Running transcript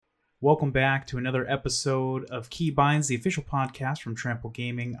Welcome back to another episode of Keybinds, the official podcast from Trample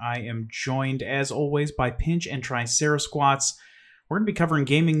Gaming. I am joined, as always, by Pinch and Tricerasquats. We're going to be covering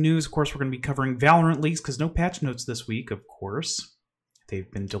gaming news. Of course, we're going to be covering Valorant leaks, because no patch notes this week, of course.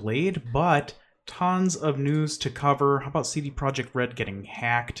 They've been delayed, but tons of news to cover. How about CD Projekt Red getting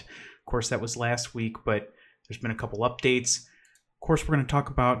hacked? Of course, that was last week, but there's been a couple updates. Of course, we're going to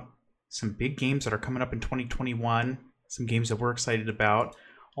talk about some big games that are coming up in 2021, some games that we're excited about.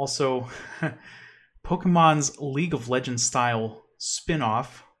 Also, Pokemon's League of Legends style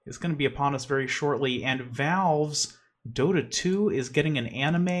spin-off is going to be upon us very shortly, and Valve's Dota 2 is getting an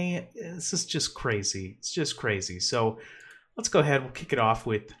anime. This is just crazy. It's just crazy. So let's go ahead. We'll kick it off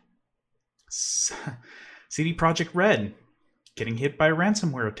with CD Projekt Red getting hit by a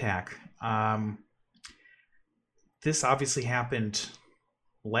ransomware attack. This obviously happened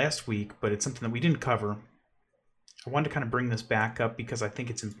last week, but it's something that we didn't cover. I wanted to kind of bring this back up because I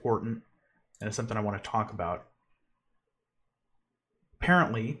think it's important and it's something I want to talk about.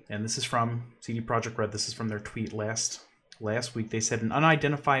 Apparently, and this is from CD Projekt Red, this is from their tweet last week, they said an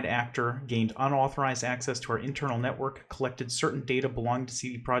unidentified actor gained unauthorized access to our internal network, collected certain data belonging to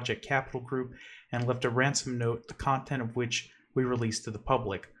CD Projekt Capital Group, and left a ransom note, the content of which we released to the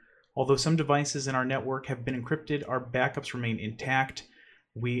public. Although some devices in our network have been encrypted, our backups remain intact.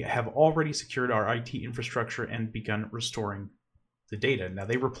 We have already secured our IT infrastructure and begun restoring the data. Now,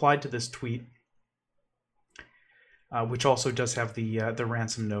 they replied to this tweet, which also does have the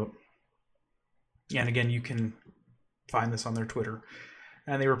ransom note. And again, you can find this on their Twitter.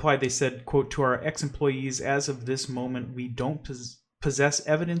 And they replied, they said, quote, "To our ex-employees, as of this moment, we don't possess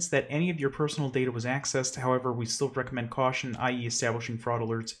evidence that any of your personal data was accessed. However, we still recommend caution, i.e. establishing fraud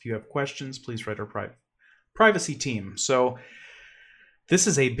alerts. If you have questions, please write our privacy team." So this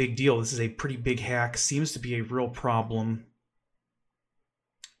is a big deal. This is a pretty big hack. Seems to be a real problem.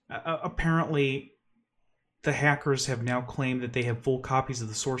 Apparently, the hackers have now claimed that they have full copies of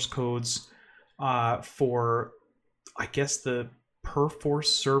the source codes for, I guess, the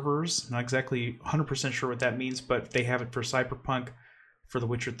Perforce servers. Not exactly 100% sure what that means, but they have it for Cyberpunk, for The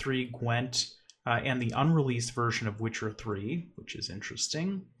Witcher 3, Gwent, and the unreleased version of Witcher 3, which is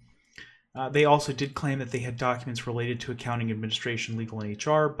interesting. They also did claim that they had documents related to accounting, administration, legal, and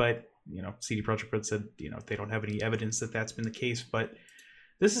HR, but CD Projekt Red said they don't have any evidence that that's been the case. But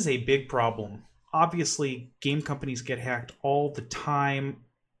this is a big problem. Obviously, game companies get hacked all the time.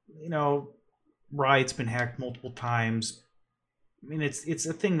 Riot's been hacked multiple times. I mean, it's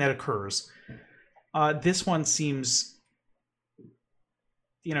a thing that occurs. This one seems,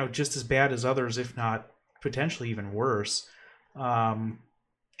 just as bad as others, if not potentially even worse.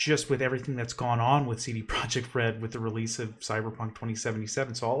 Just with everything that's gone on with CD Projekt Red with the release of Cyberpunk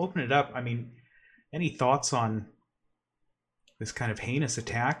 2077. So I'll open it up. I mean, any thoughts on this kind of heinous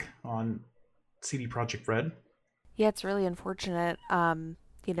attack on CD Projekt Red? Yeah, it's really unfortunate.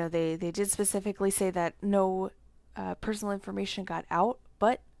 They did specifically say that no personal information got out,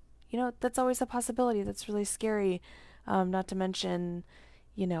 but, that's always a possibility. That's really scary. Not to mention,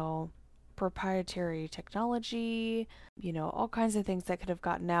 proprietary technology, all kinds of things that could have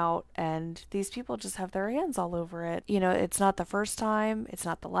gotten out, and these people just have their hands all over it. It's not the first time, it's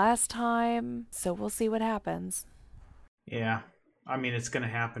not the last time, so we'll see what happens. Yeah, I mean, it's going to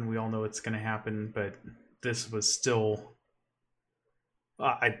happen. We all know it's going to happen, but this was still...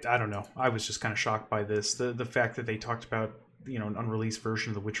 I don't know. I was just kind of shocked by this. The fact that they talked about, an unreleased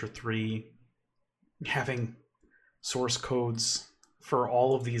version of The Witcher 3 having source codes for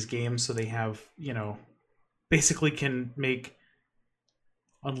all of these games, so they have, basically can make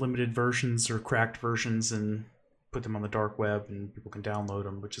unlimited versions or cracked versions and put them on the dark web and people can download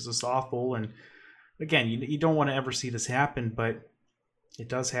them, which is just awful. And again, you don't want to ever see this happen, but it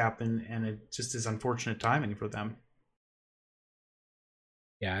does happen, and it just is unfortunate timing for them.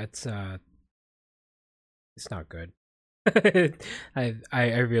 Yeah, it's not good.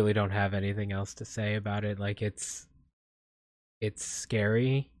 I really don't have anything else to say about it. Like, it's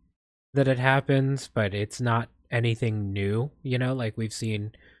scary that it happens, but it's not anything new. Like we've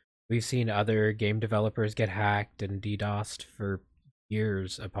seen other game developers get hacked and DDoSed for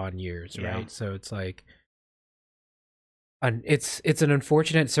years upon years, Yeah. right? So it's like it's an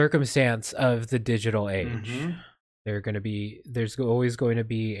unfortunate circumstance of the digital age. Mm-hmm. There's always going to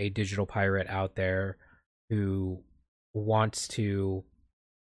be a digital pirate out there who wants to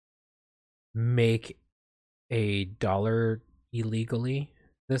make a dollar illegally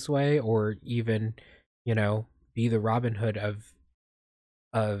this way, or even, be the Robin Hood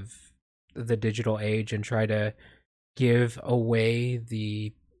of the digital age and try to give away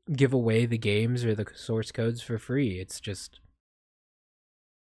the games or the source codes for free.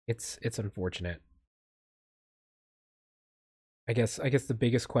 It's unfortunate. I guess the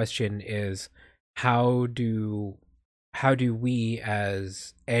biggest question is how do we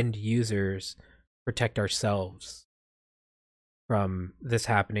as end users protect ourselves from this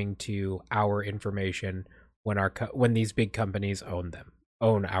happening to our information when when these big companies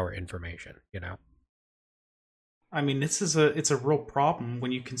own our information, you know? I mean, it's a real problem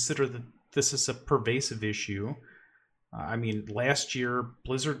when you consider that this is a pervasive issue. I mean, last year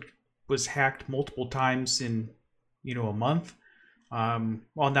Blizzard was hacked multiple times in, a month.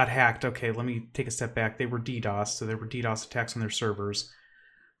 Well, not hacked. Okay, let me take a step back. They were DDoS, so there were DDoS attacks on their servers.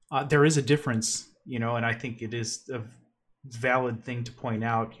 There is a difference, and I think it is a valid thing to point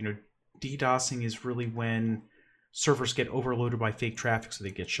out. DDoSing is really when servers get overloaded by fake traffic, so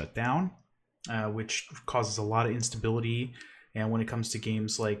they get shut down, which causes a lot of instability. And when it comes to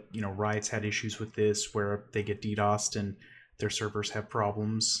games like, Riot's had issues with this, where they get DDoSed and their servers have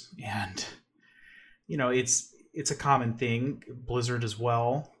problems, and it's a common thing. Blizzard as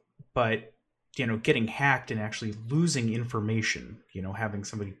well, but getting hacked and actually losing information, having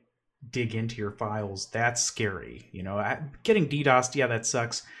somebody dig into your files, that's scary. Getting DDoSed, yeah, that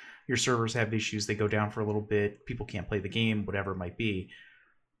sucks. Your servers have issues, they go down for a little bit, people can't play the game, whatever it might be.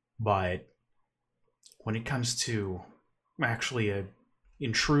 But when it comes to actually a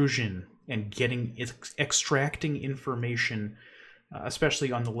intrusion and extracting information,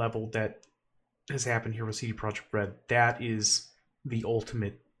 especially on the level that has happened here with CD Projekt Red, that is the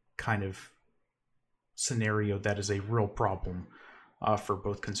ultimate kind of scenario that is a real problem for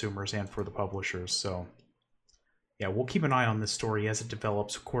both consumers and for the publishers. So yeah, we'll keep an eye on this story as it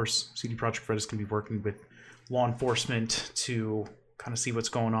develops. Of course, CD Projekt Red is going to be working with law enforcement to kind of see what's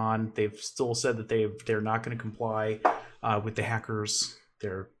going on. They've still said that they're not going to comply with the hackers.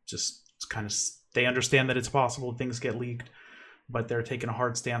 They're just kind of, they understand that it's possible things get leaked, but they're taking a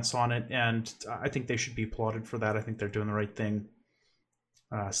hard stance on it, and I think they should be applauded for that. I think they're doing the right thing.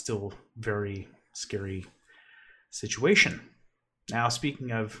 Still very scary situation. Now,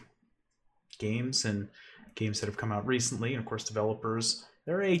 speaking of games and games that have come out recently, and of course developers,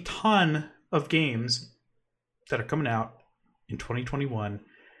 there are a ton of games that are coming out in 2021.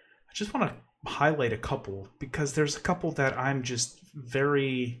 I just want to highlight a couple because there's a couple that I'm just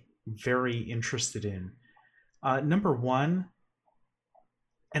very, very interested in. Number one,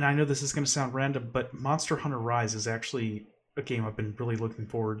 and I know this is going to sound random, but Monster Hunter Rise is actually a game I've been really looking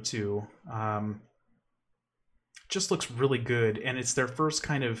forward to. Just looks really good, and it's their first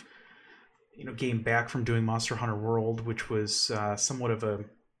kind of game back from doing Monster Hunter World, which was somewhat of a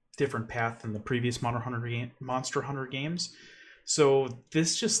different path than the previous Monster Hunter games. So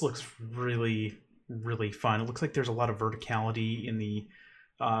this just looks really, really fun. It looks like there's a lot of verticality in the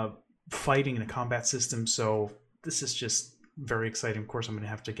fighting and the combat system. So this is just very exciting. Of course, I'm going to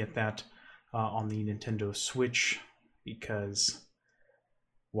have to get that on the Nintendo Switch because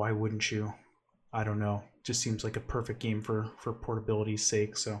why wouldn't you? I don't know. Just seems like a perfect game for portability's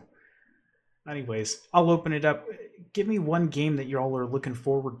sake. So anyways, I'll open it up. Give me one game that you all are looking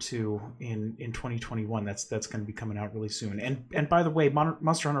forward to in 2021. That's going to be coming out really soon. And by the way,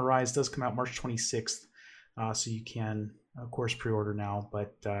 Monster Hunter Rise does come out March 26th, so you can of course pre-order now.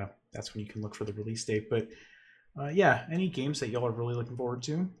 But that's when you can look for the release date. But yeah, any games that y'all are really looking forward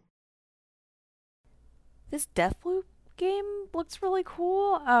to? This Deathloop game looks really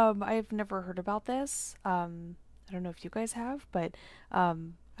cool. I've never heard about this. I don't know if you guys have, but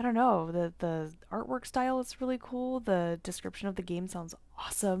I don't know. The artwork style is really cool. The description of the game sounds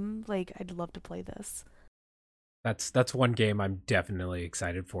awesome. Like, I'd love to play this. That's one game I'm definitely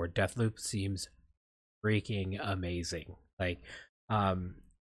excited for. Deathloop seems freaking amazing. Like,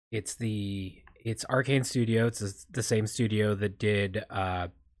 it's Arcane Studio. It's the same studio that did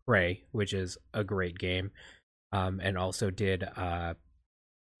Prey, which is a great game, and also did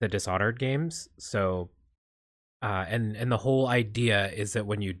the Dishonored games. So, and the whole idea is that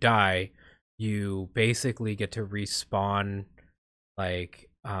when you die, you basically get to respawn, like,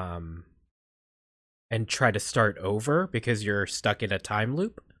 and try to start over because you're stuck in a time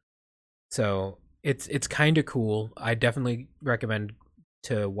loop. So it's kind of cool. I definitely recommend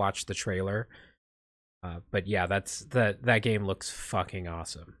to watch the trailer. But yeah, that game looks fucking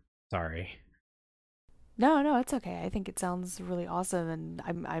awesome. Sorry. No, it's okay. I think it sounds really awesome, and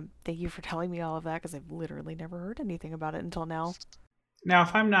I'm thank you for telling me all of that because I've literally never heard anything about it until now. Now,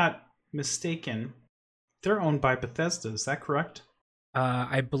 if I'm not mistaken, they're owned by Bethesda. Is that correct?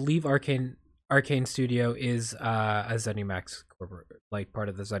 I believe Arcane Studio is a ZeniMax like part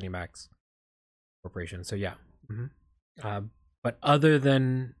of the ZeniMax Corporation. So yeah. Mm-hmm. But other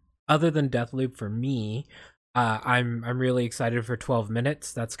than Deathloop, for me, I'm really excited for 12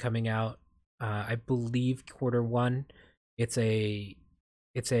 Minutes. That's coming out, I believe, Q1. It's a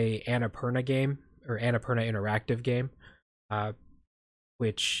Annapurna game, or Annapurna interactive game, uh,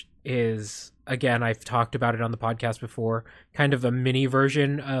 which is, again, I've talked about it on the podcast before, kind of a mini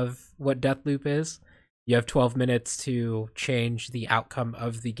version of what Deathloop is. You have 12 minutes to change the outcome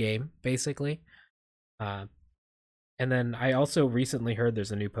of the game, basically. Uh, and then I also recently heard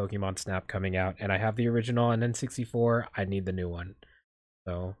there's a new Pokemon Snap coming out, and I have the original on N64. I need the new one.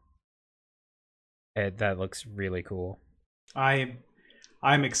 So that looks really cool. I'm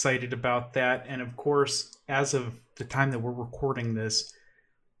excited about that, and of course, as of the time that we're recording this,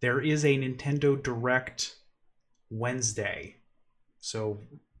 there is a Nintendo Direct Wednesday. So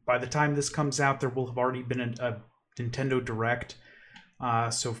by the time this comes out, there will have already been a Nintendo Direct.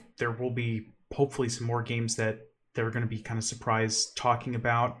 So there will be hopefully some more games that they're going to be kind of surprised talking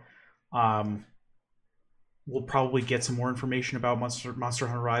about. We'll probably get some more information about Monster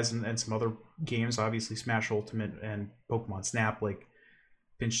Hunter Rise and some other games, obviously Smash Ultimate and Pokemon Snap, like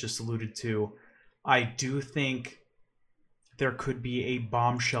Pinch just alluded to. I do think there could be a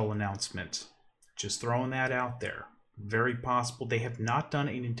bombshell announcement. Just throwing that out there. Very possible. They have not done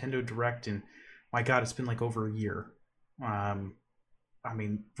a Nintendo Direct in, my God, it's been like over a year. I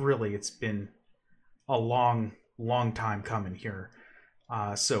mean, really, it's been a long time coming here.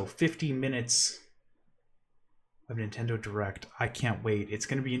 So 50 minutes of Nintendo Direct. I can't wait. It's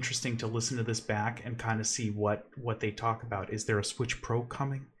going to be interesting to listen to this back and kind of see what they talk about. Is there a Switch Pro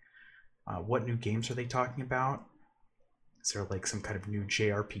coming? What new games are they talking about? Is there like some kind of new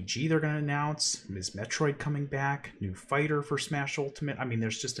JRPG they're going to announce? Is Metroid coming back? New fighter for Smash Ultimate? I mean,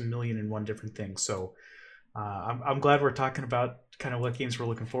 there's just a million and one different things. So I'm glad we're talking about kind of what games we're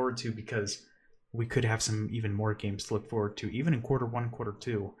looking forward to, because we could have some even more games to look forward to, even in Q1,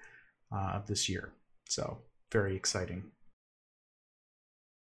 Q2 of this year. So very exciting.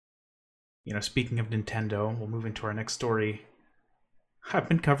 You know, speaking of Nintendo, we'll move into our next story. I've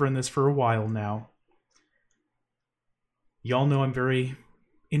been covering this for a while now. Y'all know I'm very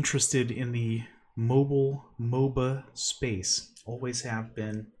interested in the mobile MOBA space. Always have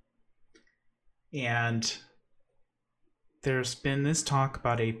been. And there's been this talk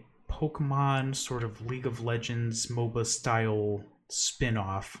about a Pokemon sort of League of Legends MOBA style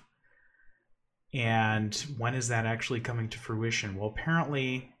spin-off. And when is that actually coming to fruition? Well,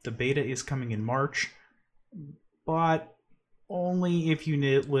 apparently the beta is coming in March, but only if you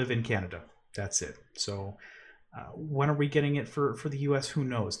live in Canada. That's it. So when are we getting it for the US? Who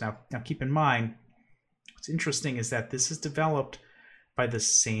knows? Now keep in mind, what's interesting is that this is developed by the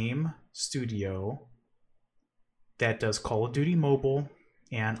the studio that does Call of Duty Mobile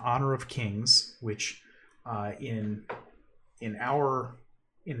and Honor of Kings, which in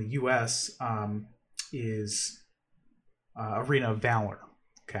the US is Arena of Valor.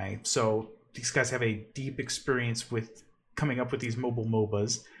 Okay, so these guys have a deep experience with coming up with these mobile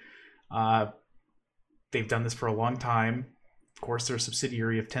MOBAs. They've done this for a long time. Of course, they're a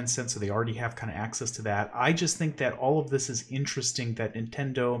subsidiary of Tencent, so they already have kind of access to that. I just think that all of this is interesting, that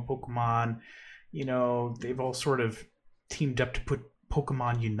Nintendo and Pokemon, you know, they've all sort of teamed up to put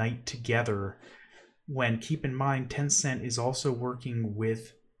Pokemon Unite together, when, keep in mind, Tencent is also working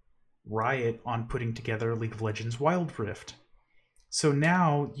with Riot on putting together League of Legends Wild Rift. So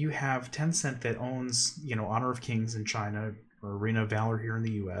now you have Tencent that owns, you know, Honor of Kings in China, or Arena of Valor here in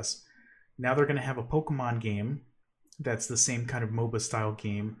the US. Now they're going to have a Pokemon game that's the same kind of MOBA style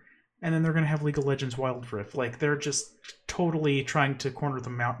game, and then they're going to have League of Legends Wild Rift. Like, they're just totally trying to corner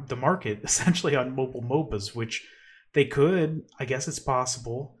the market essentially on mobile MOBAs, which they could. I guess it's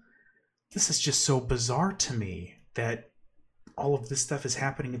possible. This is just so bizarre to me that all of this stuff is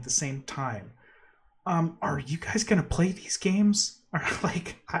happening at the same time. Are you guys going to play these games? Or,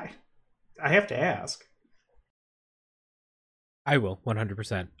 like, I have to ask. I will,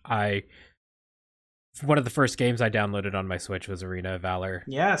 100%. One of the first games I downloaded on my Switch was Arena of Valor.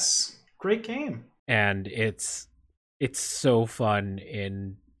 Yes, great game. And it's so fun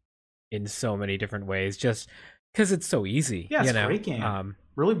in so many different ways, just because it's so easy. Yeah, it's a great game.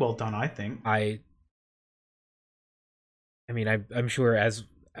 Really well done, I think. I mean, I'm sure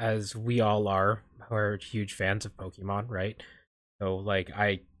as we all are huge fans of Pokemon, right? So like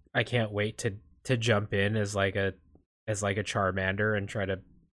I can't wait to jump in as like a Charmander and try to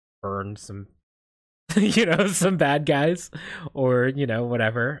burn some some bad guys, or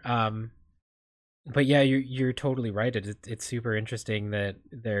whatever. But yeah, you're totally right. It's super interesting that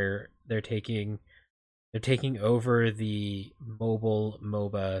they're taking over the mobile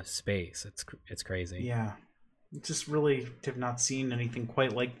MOBA space. It's crazy. Yeah, just really have not seen anything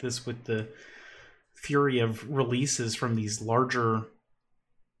quite like this with the fury of releases from these larger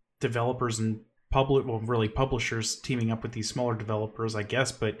developers and really publishers teaming up with these smaller developers, I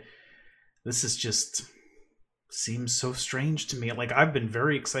guess, but this is just seems so strange to me. Like, I've been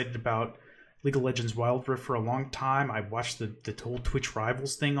very excited about League of Legends Wild Rift for a long time. I watched the whole Twitch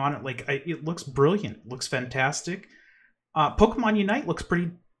Rivals thing on it. Like, it looks brilliant. It looks fantastic. Pokemon Unite looks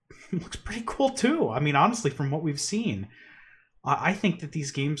pretty cool too. I mean, honestly, from what we've seen, I think that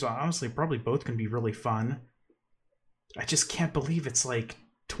these games, honestly, probably both can be really fun. I just can't believe it's like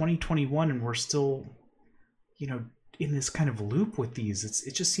 2021 and we're still, in this kind of loop with these.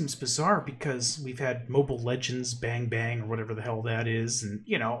 It just seems bizarre because we've had Mobile Legends Bang Bang or whatever the hell that is, and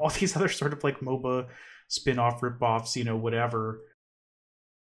all these other sort of like MOBA spin-off rip-offs, whatever.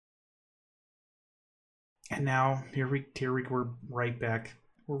 And now here we're right back.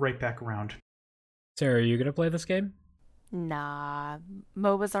 We're right back around. Sarah, are you gonna play this game? Nah,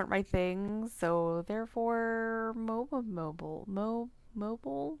 MOBAs aren't my thing, so therefore MOBAs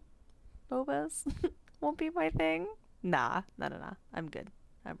won't be my thing. Nah. I'm good.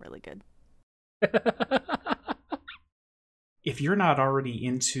 I'm really good. If you're not already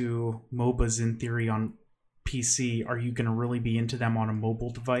into MOBAs in theory on PC, are you going to really be into them on a mobile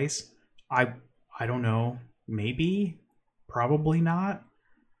device? I don't know. Maybe. Probably not.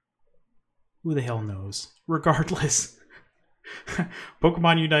 Who the hell knows? Regardless,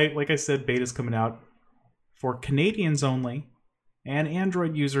 Pokemon Unite, like I said, beta's coming out for Canadians only and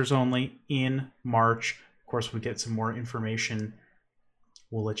Android users only in March. Of course, we get some more information.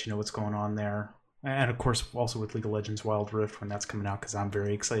 We'll let you know what's going on there. And of course, also with League of Legends Wild Rift when that's coming out, because I'm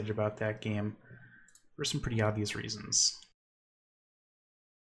very excited about that game for some pretty obvious reasons.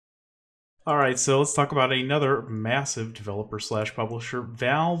 Alright, so let's talk about another massive developer/publisher.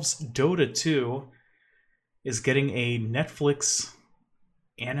 Valve's Dota 2 is getting a Netflix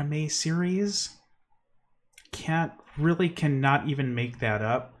anime series. Cannot even make that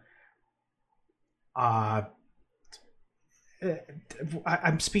up. I'm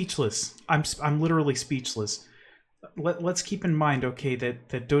speechless. I'm literally speechless. Let's keep in mind, okay, that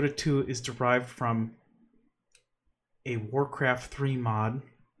Dota 2 is derived from a Warcraft 3 mod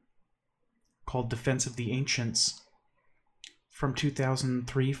called Defense of the Ancients from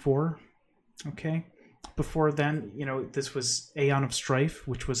 2003-4. Okay? Before then, this was Aeon of Strife,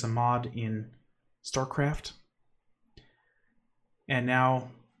 which was a mod in StarCraft. And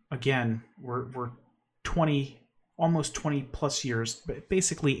now, again, we're 20, almost 20 plus years, but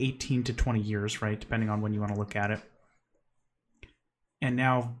basically 18 to 20 years, right? Depending on when you want to look at it. And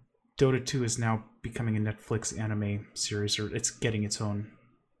now Dota 2 is now becoming a Netflix anime series, or it's getting its own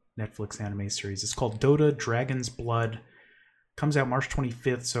Netflix anime series. It's called Dota Dragon's Blood. Comes out March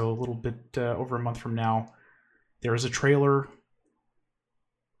 25th, so a little bit over a month from now. There is a trailer.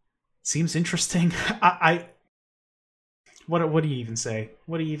 Seems interesting. What do you even say?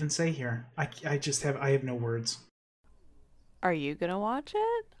 What do you even say here? I have no words. Are you gonna watch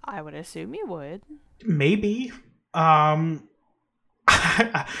it? I would assume you would. Maybe. I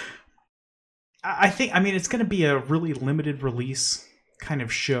think, it's going to be a really limited release kind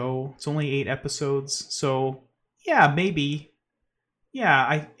of show. It's only 8 episodes, so yeah, maybe.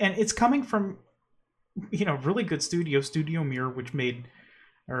 Yeah, and it's coming from, really good Studio Mir, which made,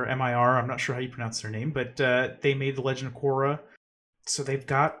 or MIR, I'm not sure how you pronounce their name, but they made The Legend of Korra, so they've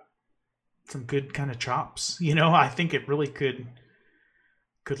got some good kind of chops. I think it really could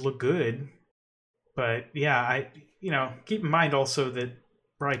look good. But yeah, keep in mind also that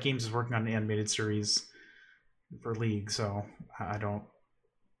Riot Games is working on an animated series for League, so I don't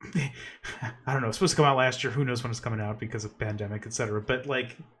know. It's supposed to come out last year. Who knows when it's coming out because of pandemic, etc. But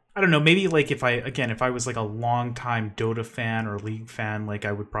I don't know. Maybe if I was like a long-time Dota fan or League fan,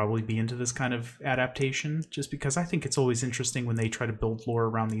 I would probably be into this kind of adaptation, just because I think it's always interesting when they try to build lore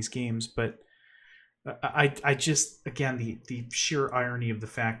around these games. But I just, again, the sheer irony of the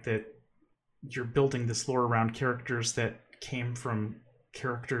fact that you're building this lore around characters that came from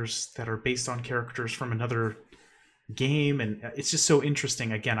characters that are based on characters from another game, and it's just so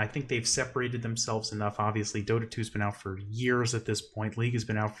interesting. Again, I think they've separated themselves enough. Obviously, Dota 2's been out for years at this point. League has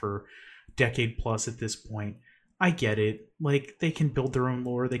been out for a decade plus at this point. I get it. They can build their own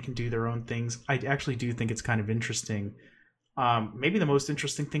lore. They can do their own things. I actually do think it's kind of interesting. Maybe the most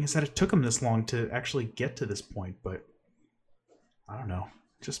interesting thing is that it took them this long to actually get to this point, but I don't know.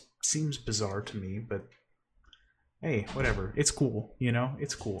 Just seems bizarre to me, but hey, whatever. It's cool,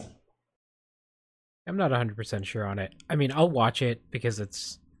 It's cool. I'm not 100% sure on it. I'll watch it because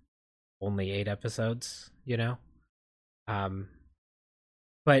it's only 8 episodes,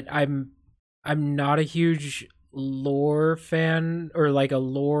 But I'm not a huge lore fan, or a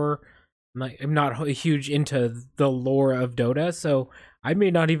lore I'm not huge into the lore of Dota, so I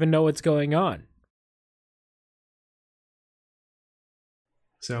may not even know what's going on.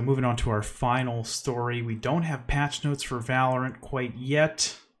 So moving on to our final story, we don't have patch notes for Valorant quite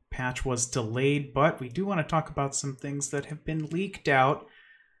yet. Patch was delayed, but we do want to talk about some things that have been leaked out.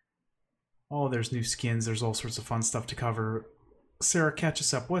 Oh, there's new skins. There's all sorts of fun stuff to cover. Sarah, catch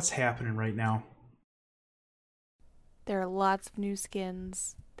us up. What's happening right now? There are lots of new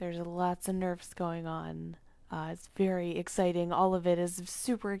skins. There's lots of nerfs going on. It's very exciting. All of it is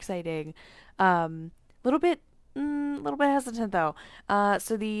super exciting. Little bit, little bit hesitant though.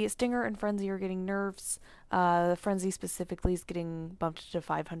 So the Stinger and Frenzy are getting nerfs. The Frenzy specifically is getting bumped to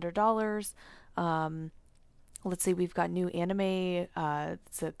 $500. Let's see, we've got new anime.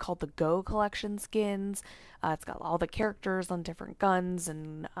 It's called the Go Collection skins. It's got all the characters on different guns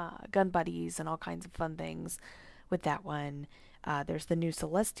and gun buddies and all kinds of fun things with that one. There's the new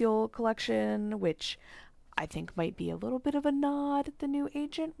Celestial collection, which I think might be a little bit of a nod at the new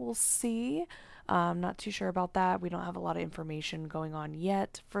agent. We'll see. I'm not too sure about that. We don't have a lot of information going on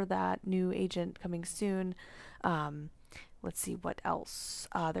yet for that new agent coming soon. Let's see what else.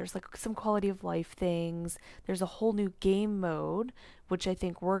 There's like some quality of life things. There's a whole new game mode, which I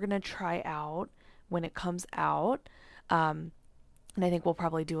think we're going to try out when it comes out. And I think we'll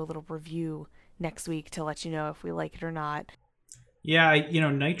probably do a little review next week to let you know if we like it or not. Yeah,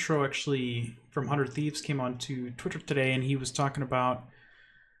 Nitro actually from 100 Thieves came on to Twitter today, and he was talking about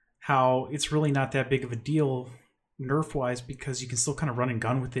how it's really not that big of a deal nerf-wise because you can still kind of run and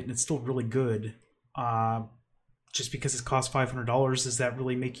gun with it, and it's still really good. Just because it costs $500, does that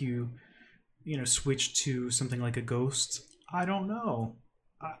really make you, switch to something like a Ghost? I don't know.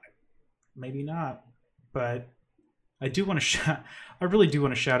 Maybe not. But I do want to I really do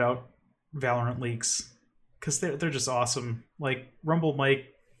want to shout out Valorant Leaks because they're just awesome. Like Rumble Mike,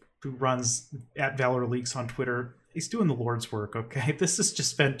 who runs at Valor Leaks on Twitter, he's doing the Lord's work. Okay, this is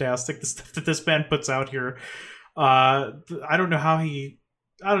just fantastic. The stuff that this man puts out here. I don't know how he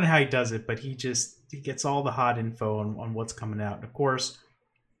does it, but he gets all the hot info on what's coming out. And of course,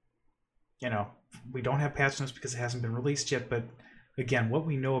 we don't have patch notes because it hasn't been released yet. But again, what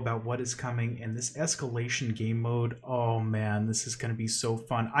we know about what is coming and this escalation game mode, oh man, this is going to be so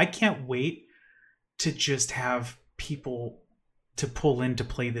fun. I can't wait to just have people to pull in to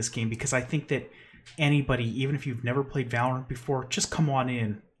play this game because I think that anybody, even if you've never played Valorant before, just come on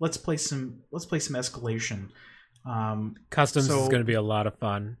in. Let's play some escalation. Customs is going to be a lot of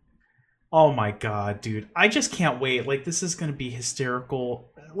fun. Oh my god, dude. I just can't wait. Like, this is going to be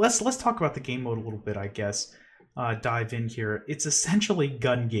hysterical. Let's talk about the game mode a little bit, I guess. Dive in here. It's essentially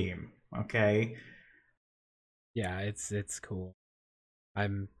gun game, okay? Yeah, it's cool.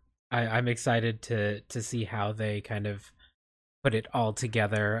 I'm excited to see how they kind of put it all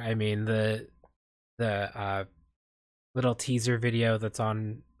together. I mean, the little teaser video that's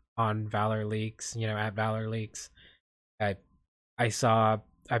on Valor Leaks, at Valor Leaks, I saw,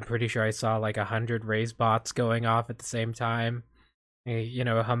 I'm pretty sure I saw like 100 raise bots going off at the same time.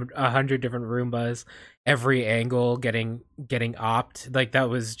 100 different Roombas, every angle getting opt. Like, that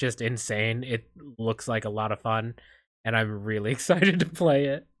was just insane. It looks like a lot of fun, and I'm really excited to play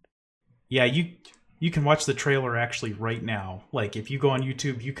it. Yeah, you can watch the trailer actually right now. Like, if you go on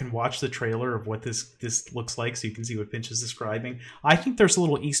YouTube, you can watch the trailer of what this looks like, so you can see what Pinch is describing. I think there's a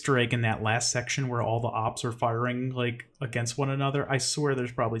little Easter egg in that last section where all the ops are firing like against one another. I swear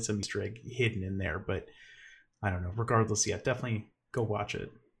there's probably some Easter egg hidden in there, but I don't know. Regardless, yeah, definitely go watch it.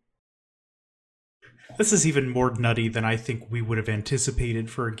 This is even more nutty than I think we would have anticipated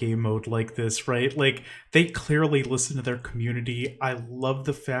for a game mode like this, right? Like, they clearly listen to their community. I love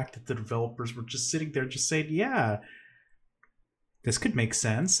the fact that the developers were just sitting there just saying, yeah, this could make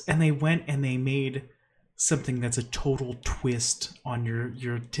sense. And they went and they made something that's a total twist on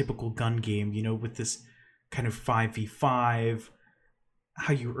your typical gun game, with this kind of 5v5,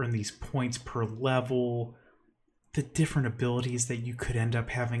 how you earn these points per level, the different abilities that you could end up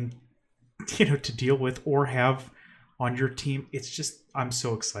having to deal with or have on your team. It's just, I'm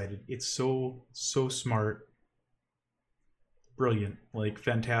so excited. It's so smart, brilliant, like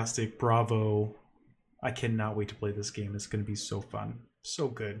fantastic, bravo. I cannot wait to play this game. It's going to be so fun, so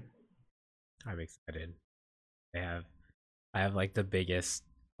good. I'm excited. I have like the biggest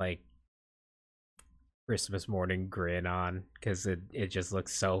like Christmas morning grin on because it just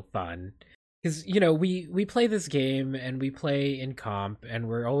looks so fun. Because, we play this game and we play in comp and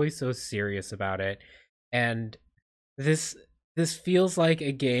we're always so serious about it. And this feels like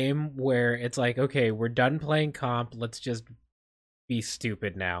a game where it's like, okay, we're done playing comp. Let's just be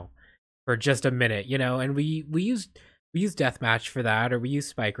stupid now for just a minute, and we used we use Deathmatch for that, or we use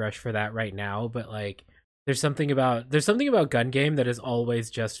Spike Rush for that right now. But like, there's something about gun game that has always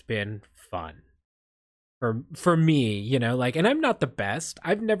just been fun for me, like, and I'm not the best.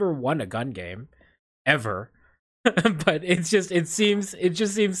 I've never won a gun game ever. But it just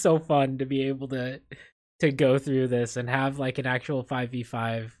seems so fun to be able to go through this and have like an actual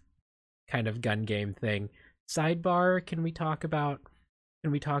 5v5 kind of gun game thing. Sidebar, can we talk about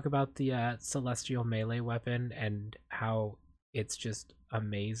the celestial melee weapon and how it's just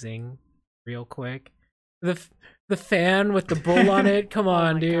amazing real quick? The fan with the bull on it. Come Oh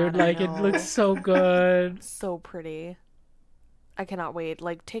on, my dude. God, I Like, it know. looks so good. So pretty. I cannot wait.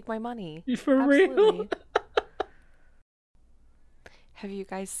 Like, take my money. For real. Absolutely. Have you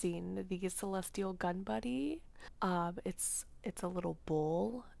guys seen the Celestial Gun Buddy? It's a little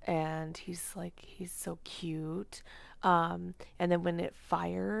bull, and he's so cute. And then when it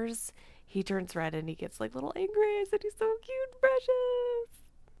fires, he turns red and he gets like little angry eyes, and he's so cute and precious.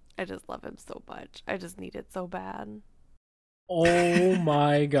 I just love him so much. I just need it so bad. Oh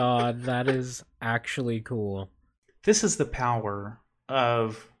my god, that is actually cool. This is the power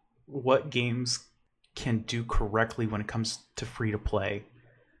of what games can do correctly when it comes to free to play.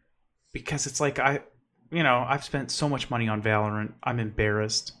 Because it's like I've spent so much money on Valorant. I'm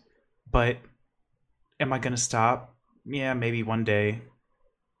embarrassed. But am I going to stop? Yeah, maybe one day.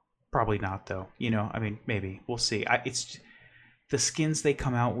 Probably not though. Maybe. We'll see. It's the skins they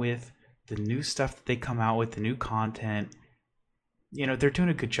come out with, the new stuff that they come out with, the new content. They're doing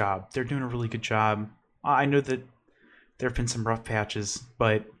a good job. They're doing a really good job. I know that there have been some rough patches,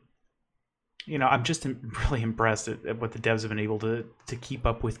 but I'm just really impressed at what the devs have been able to keep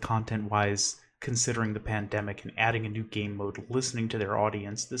up with content-wise, considering the pandemic and adding a new game mode, listening to their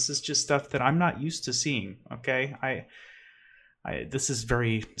audience. This is just stuff that I'm not used to seeing. Okay, this is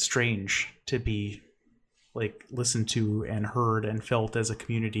very strange to be like listened to and heard and felt as a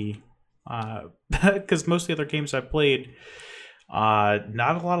community. Because most of the other games I've played,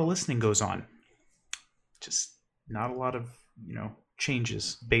 not a lot of listening goes on. Just not a lot of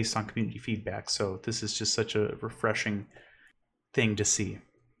changes based on community feedback. So this is just such a refreshing thing to see.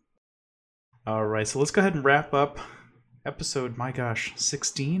 All right, so let's go ahead and wrap up episode,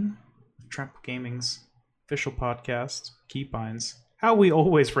 16 of Trample Gaming's official podcast, Keybinds. How we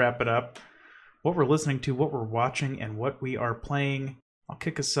always wrap it up. What we're listening to, what we're watching, and what we are playing. I'll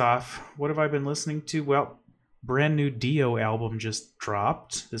kick us off. What have I been listening to? Well, brand new Dio album just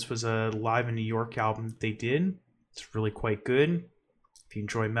dropped. This was a live in New York album that they did. It's really quite good. If you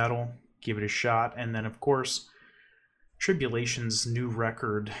enjoy metal, give it a shot. And then, of course, Tribulation's new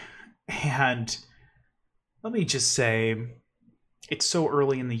record. And let me just say, it's so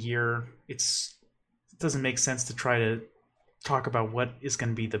early in the year. It doesn't make sense to try to talk about what is going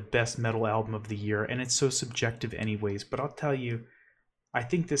to be the best metal album of the year. And it's so subjective anyways. But I'll tell you, I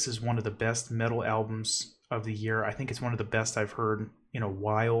think this is one of the best metal albums of the year. I think it's one of the best I've heard in a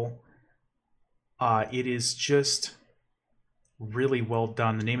while. It is just really well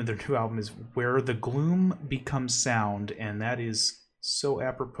done. The name of their new album is Where the Gloom Becomes Sound, and that is so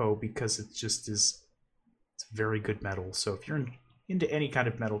apropos because it's very good metal. So if you're into any kind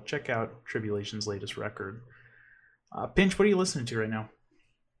of metal, check out Tribulation's latest record. Pinch, what are you listening to right now?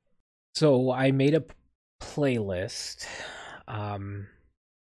 So I made a playlist, kind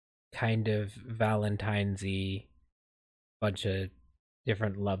of Valentine's-y, bunch of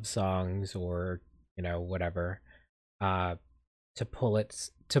different love songs or whatever, to pull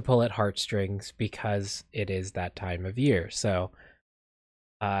at heartstrings because it is that time of year. So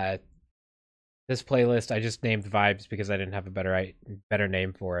this playlist I just named Vibes because I didn't have a better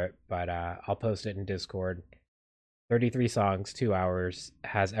name for it, but I'll post it in Discord. 33 songs, 2 hours,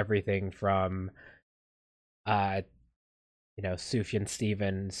 has everything from Sufjan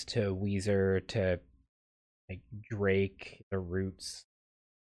Stevens to Weezer to like Drake, The Roots.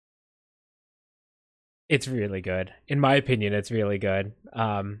 It's really good. In my opinion, it's really good.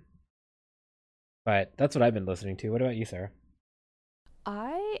 But that's what I've been listening to. What about you, Sarah?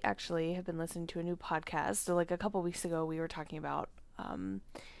 I actually have been listening to a new podcast. So, like a couple weeks ago, we were talking about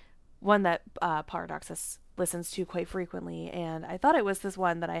one that Paradoxus listens to quite frequently, and I thought it was this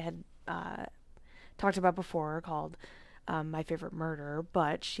one that I had talked about before called My Favorite Murder,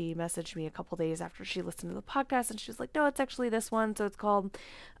 but she messaged me a couple days after she listened to the podcast, and she was like, no, it's actually this one. So it's called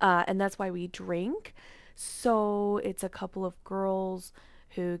And That's Why We Drink. So it's a couple of girls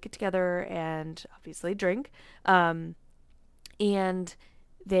who get together and obviously drink. And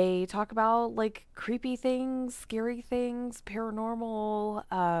they talk about like creepy things, scary things, paranormal,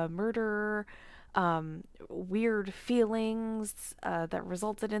 murder, weird feelings that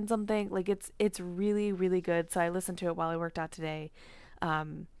resulted in something. Like it's really really good. So I listened to it while I worked out today.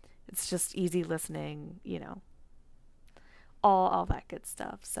 It's just easy listening, all that good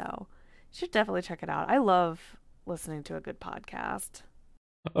stuff. So you should definitely check it out. I love listening to a good podcast.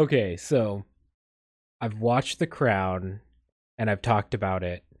 Okay, so I've watched The Crown and I've talked about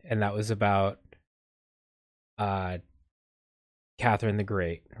it, and that was about Catherine the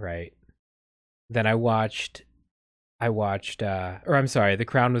Great, right? Then I watched or I'm sorry, The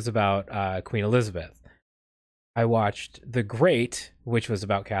Crown was about Queen Elizabeth. I watched The Great, which was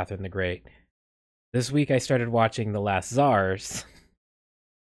about Catherine the Great. This week I started watching The Last Tsars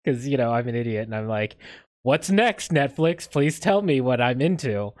because, I'm an idiot and I'm like, what's next, Netflix? Please tell me what I'm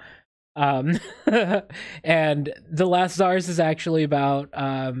into. And The Last Tsars is actually about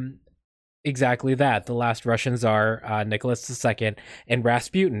exactly that. The last Russian Tsar, Nicholas II, and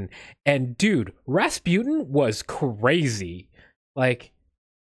Rasputin. And dude, Rasputin was crazy. Like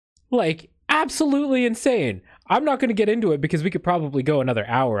absolutely insane. I'm not going to get into it because we could probably go another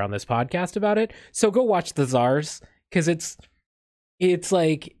hour on this podcast about it. So go watch The Tsars, because it's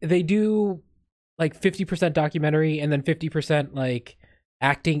like they do like 50% documentary and then 50% like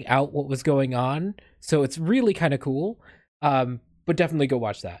acting out what was going on. So it's really kind of cool. But definitely go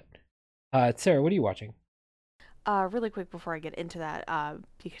watch that. Sarah, what are you watching? Really quick before I get into that,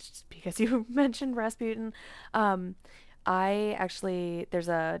 because you mentioned Rasputin, I actually there's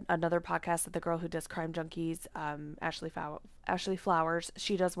another podcast that the girl who does Crime Junkies, Ashley Flowers,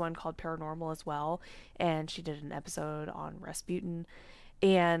 she does one called Paranormal as well, and she did an episode on Rasputin,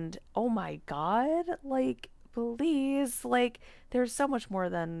 and oh my god, like please, like there's so much more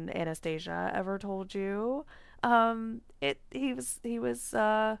than Anastasia ever told you. He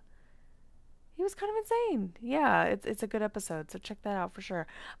was kind of insane. Yeah, it's a good episode, so check that out for sure.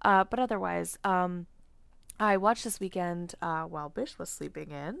 But otherwise, I watched this weekend while Bish was sleeping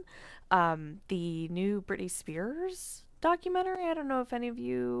in the new Britney Spears documentary. I don't know if any of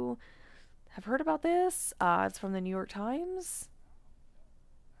you have heard about this. It's from the New York Times.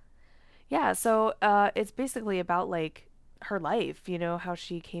 Yeah, so it's basically about like her life, how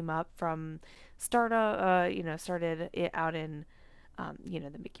she came up from started it out in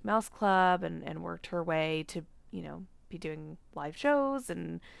the Mickey Mouse Club and worked her way to, be doing live shows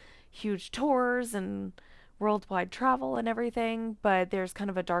and huge tours and worldwide travel and everything. But there's kind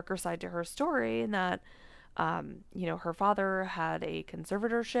of a darker side to her story in that, her father had a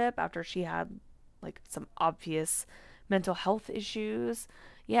conservatorship after she had like some obvious mental health issues.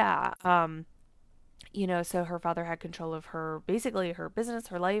 Yeah. So her father had control of her, basically her business,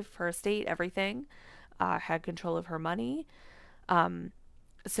 her life, her estate, everything, had control of her money. Um,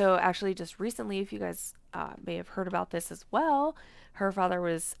 so actually, just recently, if you guys may have heard about this as well, her father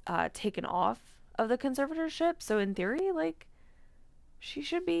was taken off of the conservatorship. So in theory, like she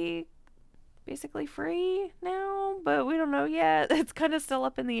should be basically free now, but we don't know yet. It's kind of still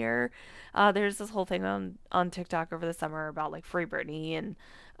up in the air. There's this whole thing on TikTok over the summer about like Free Britney and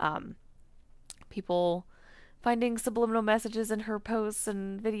people finding subliminal messages in her posts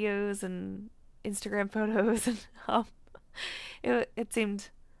and videos and Instagram photos and it seemed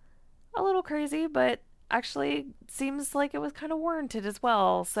a little crazy, but actually seems like it was kind of warranted as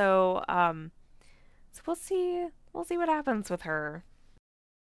well. So we'll see what happens with her.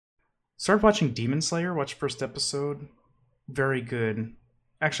 Started watching Demon Slayer. Watched first episode. Very good.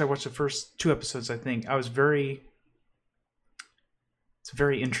 Actually, I watched the first 2 episodes. I think it's very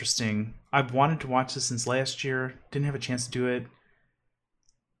interesting. I've wanted to watch this since last year. Didn't have a chance to do it.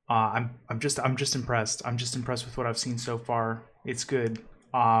 I'm just impressed. I'm just impressed with what I've seen so far. It's good.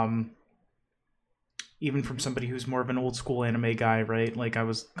 Even from somebody who's more of an old school anime guy, right? Like I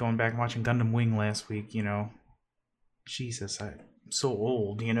was going back and watching Gundam Wing last week. Jesus, I'm so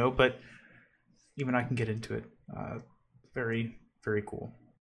old. But even I can get into it. Very, very cool.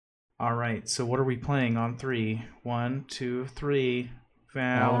 All right, so what are we playing on 3? 1, 2, 3.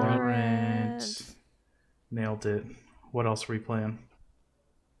 Valorant. Nailed it. What else are we playing?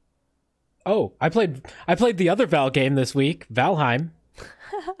 Oh, I played the other Val game this week, Valheim.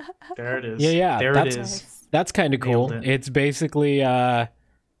 There it is. Yeah. There it is. Nice. That's kind of cool. It. It's basically Ark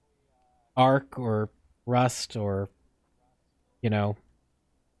or Rust or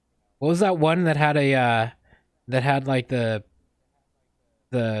what was that one that had like the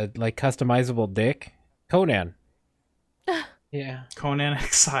like customizable dick? Conan. Yeah. Conan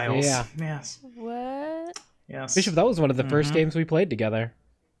Exiles. Yeah. Yes. What? Yes. Bishop, that was one of the first games we played together.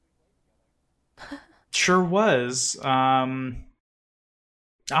 Sure was.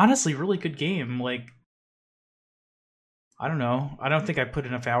 Honestly, really good game. Like, I don't know. I don't think I put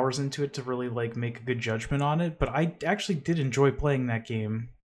enough hours into it to really like make a good judgment on it, but I actually did enjoy playing that game.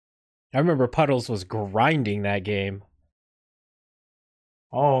 I remember Puddles was grinding that game.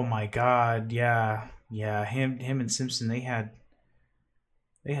 Oh my god, yeah. Yeah, him and Simpson, they had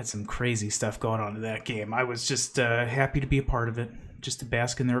some crazy stuff going on in that game. I was just happy to be a part of it, just to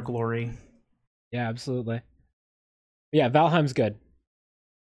bask in their glory. Yeah, absolutely. Yeah, Valheim's good.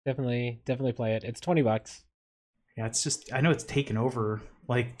 Definitely play it. It's $20. Yeah, it's just, I know it's taken over.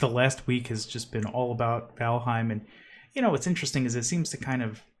 Like, the last week has just been all about Valheim. And, what's interesting is it seems to kind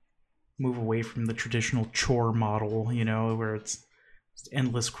of move away from the traditional chore model, where it's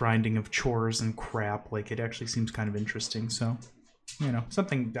endless grinding of chores and crap. Like, it actually seems kind of interesting. So,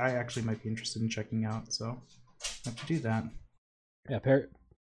 something I actually might be interested in checking out. So, I have to do that. Yeah,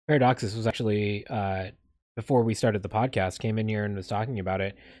 Paradoxus was actually, before we started the podcast, came in here and was talking about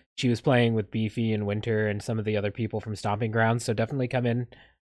it. She was playing with Beefy and Winter and some of the other people from Stomping Grounds. So definitely come in,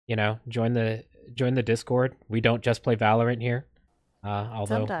 join the Discord. We don't just play Valorant here,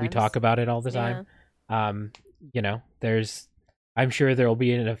 although we talk about it all the time. I'm sure there will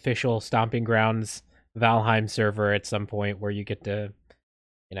be an official Stomping Grounds Valheim server at some point where you get to,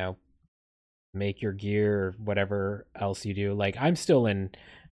 make your gear or whatever else you do. Like I'm still in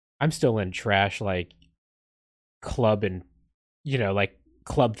trash, like club and like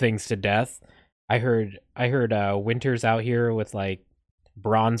club things to death. I heard Winter's out here with like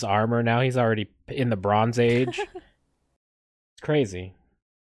bronze armor now. He's already in the Bronze Age. It's crazy.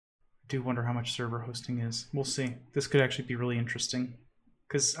 I do wonder how much server hosting is. We'll see. This could actually be really interesting,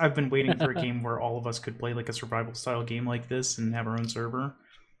 because I've been waiting for a game where all of us could play like a survival style game like this and have our own server.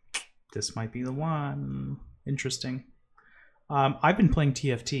 This might be the one. Interesting. I've been playing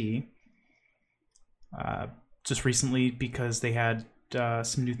TFT just recently because they had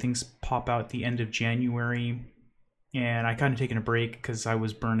some new things pop out at the end of January, and I kind of taken a break because I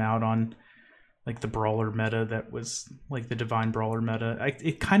was burnt out on like the brawler meta that was like the Divine Brawler meta.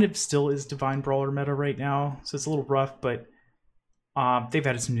 It kind of still is Divine Brawler meta right now, so it's a little rough, but they've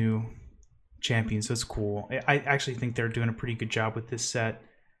added some new champions, so it's cool. I actually think they're doing a pretty good job with this set.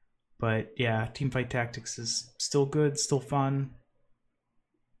 But yeah, Teamfight Tactics is still good, still fun.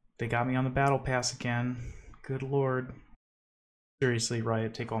 They got me on the battle pass again. Good lord. Seriously,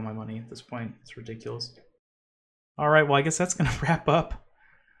 Riot, take all my money at this point. It's ridiculous. Alright, well, I guess that's going to wrap up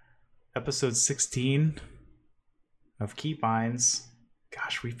episode 16 of Keybinds.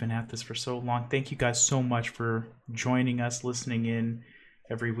 Gosh, we've been at this for so long. Thank you guys so much for joining us, listening in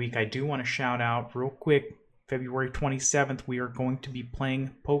every week. I do want to shout out real quick, February 27th, we are going to be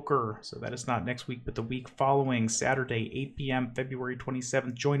playing poker. So that is not next week, but the week following, Saturday, 8 p.m., February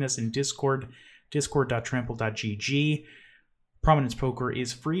 27th. Join us in Discord, discord.trample.gg. Prominence Poker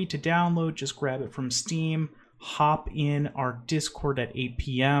is free to download. Just grab it from Steam. Hop in our Discord at 8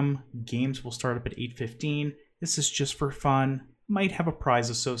 p.m. Games will start up at 8:15. This is just for fun. Might have a prize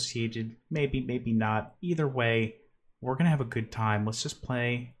associated. Maybe, maybe not. Either way, we're going to have a good time. Let's just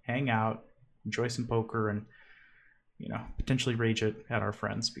play, hang out, enjoy some poker, and potentially rage it at our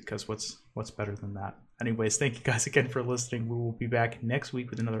friends, because what's better than that? Anyways, thank you guys again for listening. We will be back next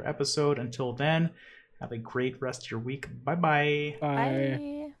week with another episode. Until then, have a great rest of your week. Bye-bye.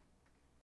 Bye.